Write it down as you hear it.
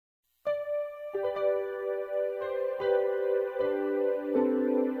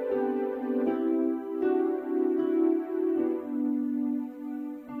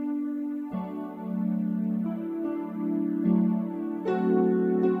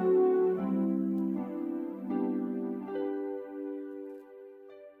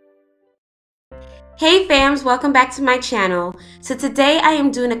Hey fams, welcome back to my channel. So today I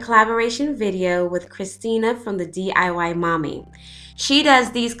am doing a collaboration video with Christina from the DIY Mommy. She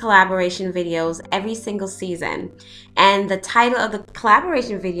does these collaboration videos every single season, and the title of the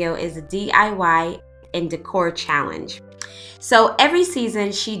collaboration video is the DIY and Decor Challenge. So every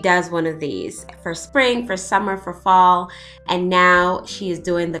season she does one of these for spring, for summer, for fall, and now she is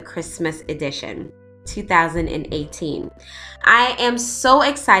doing the Christmas edition. 2018. I am so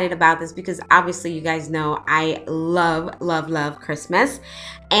excited about this because obviously you guys know I love Christmas,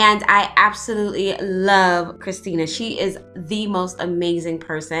 and I absolutely love Christina. She is the most amazing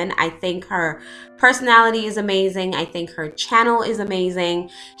person. I think her personality is amazing. I think her channel is amazing.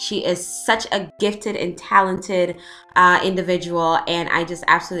 She is such a gifted and talented individual, and I just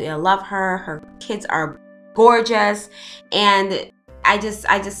absolutely love her. Her kids are gorgeous, and I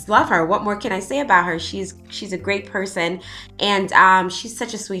just love her. What more can I say about her? She's a great person, and she's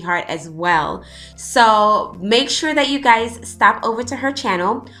such a sweetheart as well. So make sure that you guys stop over to her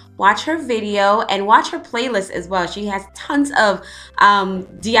channel, watch her video, and watch her playlist as well. She has tons of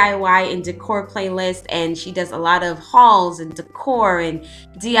DIY and decor playlists, and she does a lot of hauls and decor and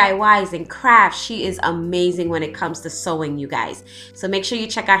DIYs and crafts. She is amazing when it comes to sewing, you guys. So make sure you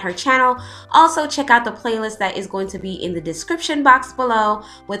check out her channel. Also check out the playlist that is going to be in the description box below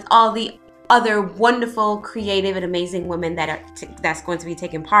with all the other wonderful, creative, and amazing women that's going to be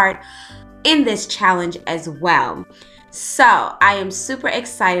taking part in this challenge as well. So I am super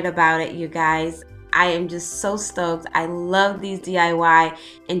excited about it, you guys. I am just so stoked. I love these DIY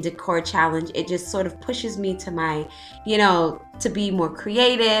and decor challenge. It just sort of pushes me to my, to be more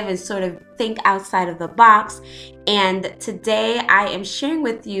creative and sort of think outside of the box. And today I am sharing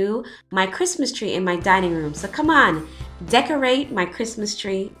with you my Christmas tree in my dining room. So come on, decorate my Christmas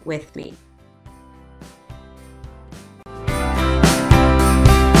tree with me.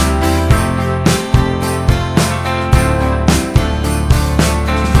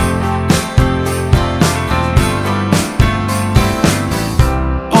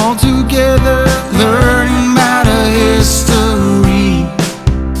 Together, learning about our history.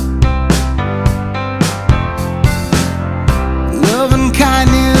 Love and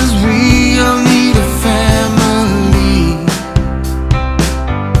kindness, we all need a family.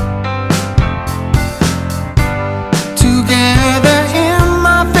 Together in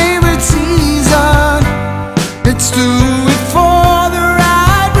my favorite season, let's do it for the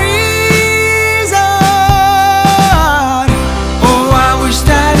right reason. Oh, I wish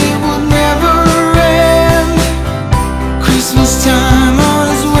that Christmas time on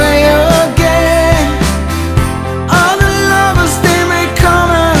its way again. All the lovers, they may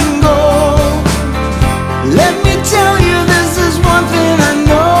come and go. Let me tell you, this is one thing I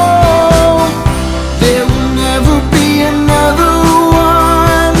know: there will never be another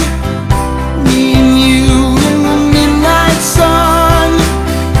one. Me and you in the midnight sun.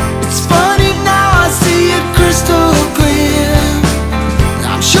 It's funny now, I see it crystal clear.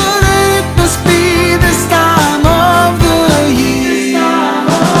 I'm sure that it must be this time of the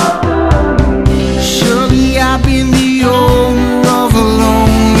I've been the owner of a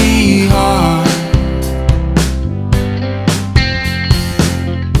lonely heart.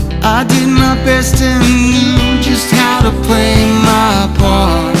 I did my best and knew just how to play my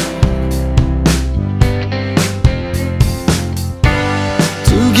part.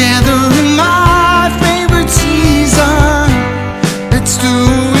 Together in my favorite season, let's do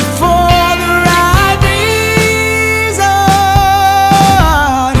it for the right reason.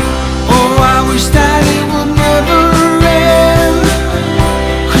 Oh, I wish that it would never end.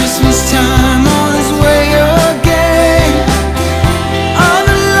 Christmas time on its way again. All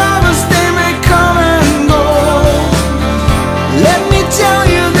the lovers, they may come and go. Let me tell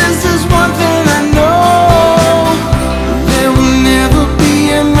you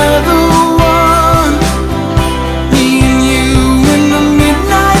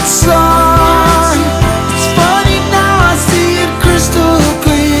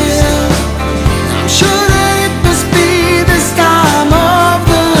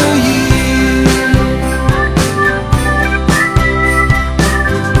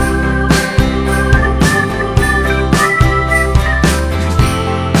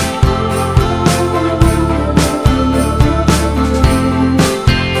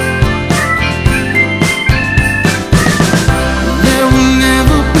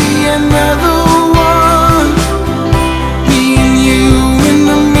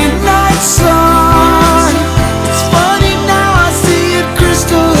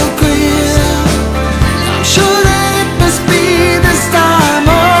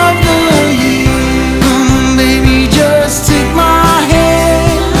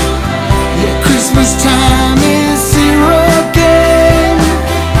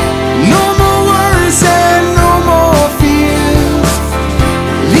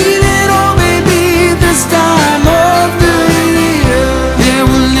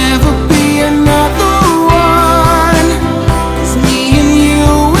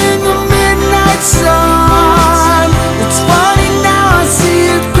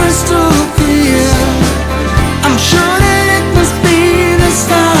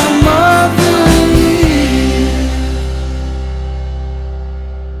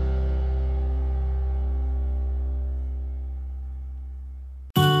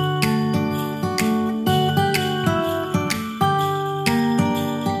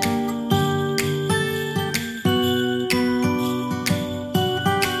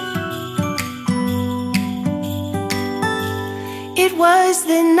was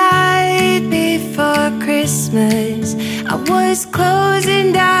the night before Christmas. I was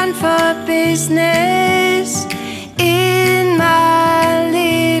closing down for business in my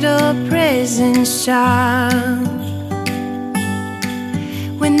little present shop,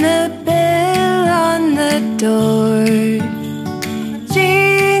 when the bell on the door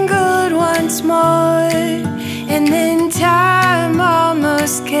jingled once more, and then time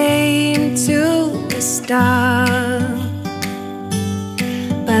almost came to a stop.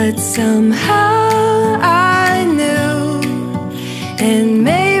 But somehow I knew, and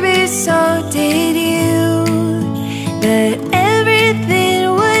maybe so did you, that everything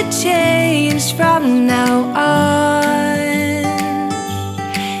would change from now on.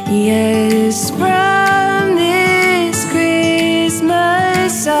 Yes, from this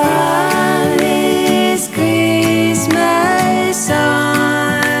Christmas on, this Christmas on.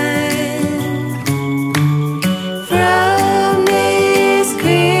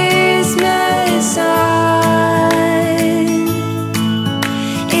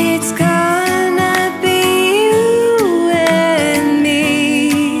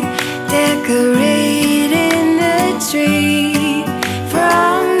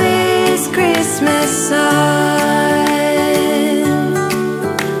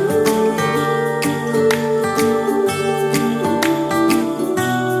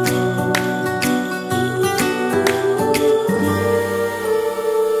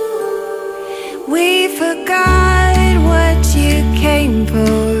 We forgot what you came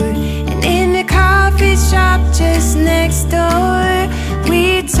for, and in the coffee shop just next door,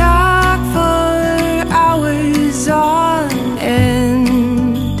 we talked for hours on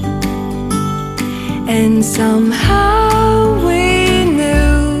end. And somehow we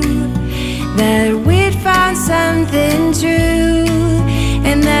knew that we'd found something true,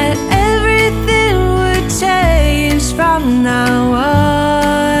 and that everything would change from now on.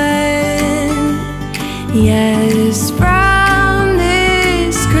 Yes, from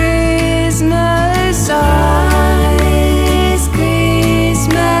this Christmas on, this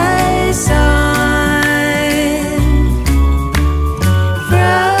Christmas on,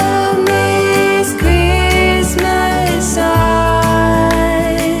 from this Christmas on,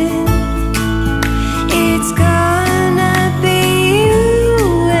 it's gonna be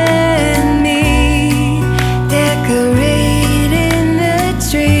you and me decorating the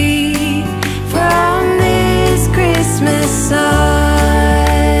tree from this Christmas sun.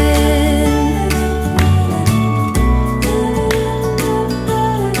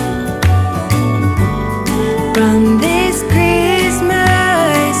 From this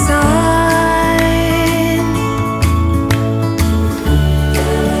Christmas sun.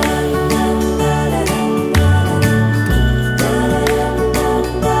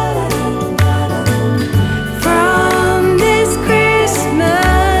 From this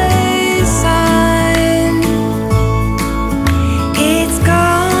Christmas sun, it's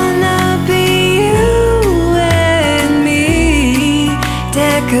gonna be you and me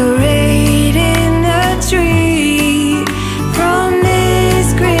decorating the tree from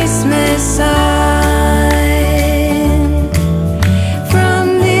this Christmas sun, from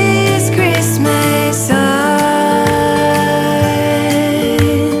this Christmas sun.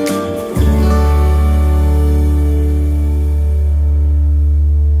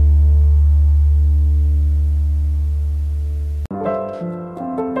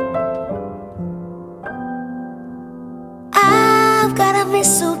 I've got a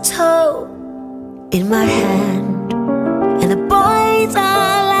mistletoe in my hand, and the boys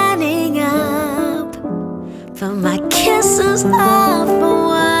are lining up for my kisses all for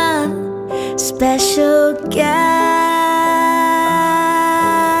one special guy.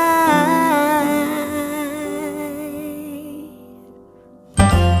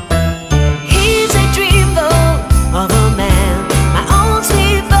 He's a dreamboat of a man, my own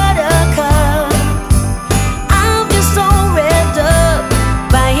sweet buttercup. I'm just so revved up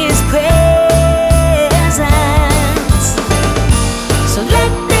by his presence. So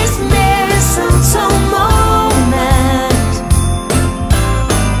let this mistletoe moment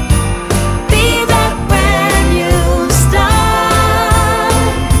be that brand new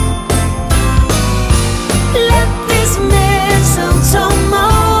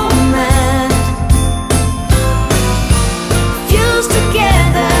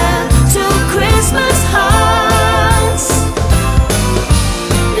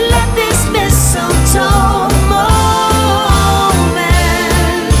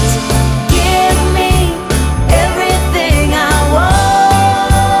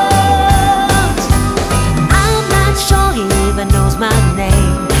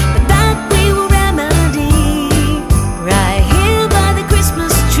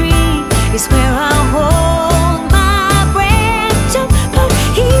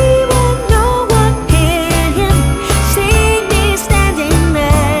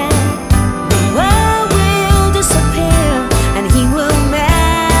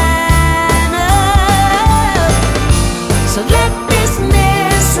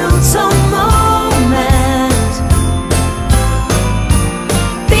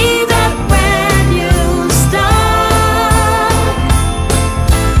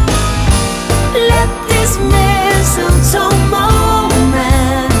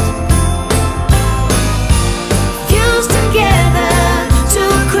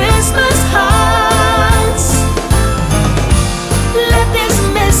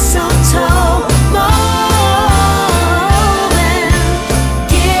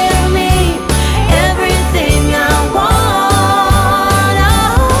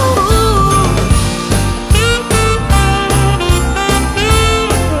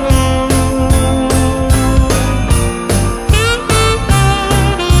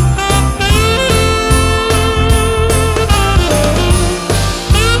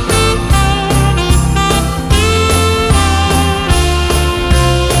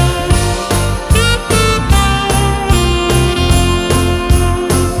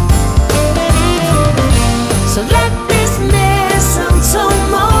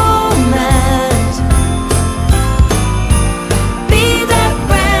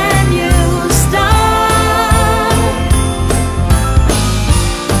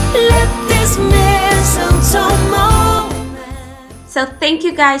thank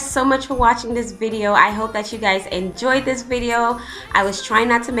you guys so much for watching this video. I hope that you guys enjoyed this video. I was trying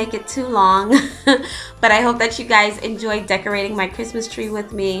not to make it too long, but I hope that you guys enjoyed decorating my Christmas tree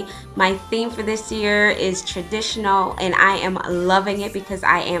with me. My theme for this year is traditional, and I am loving it because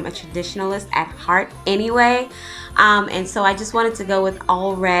I am a traditionalist at heart anyway. And so I just wanted to go with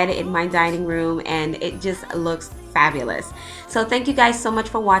all red in my dining room, and it just looks fabulous. So thank you guys so much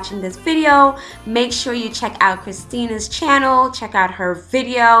for watching this video. Make sure you check out Christina's channel, check out her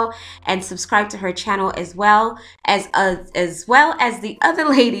video, and subscribe to her channel as well as the other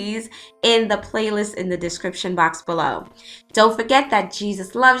ladies in the playlist in the description box below. Don't forget that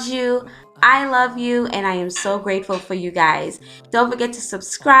Jesus loves you, I love you, and I am so grateful for you guys. Don't forget to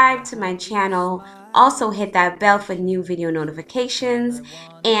subscribe to my channel. Also hit that bell for new video notifications,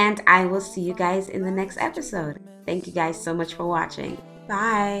 and I will see you guys in the next episode. Thank you guys so much for watching.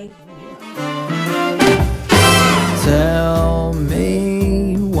 Bye. Tell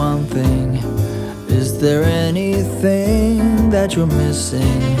me one thing, is there anything that you're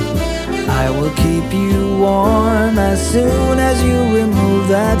missing? I will keep you warm as soon as you remove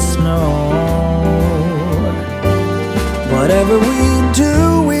that snow. Whatever we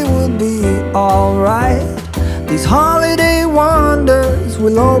do, we will be alright. These holiday wonders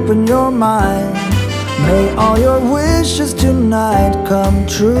will open your mind. May all your wishes tonight come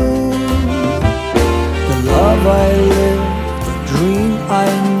true. The love I lived, the dream I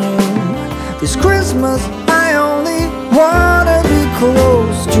knew, this Christmas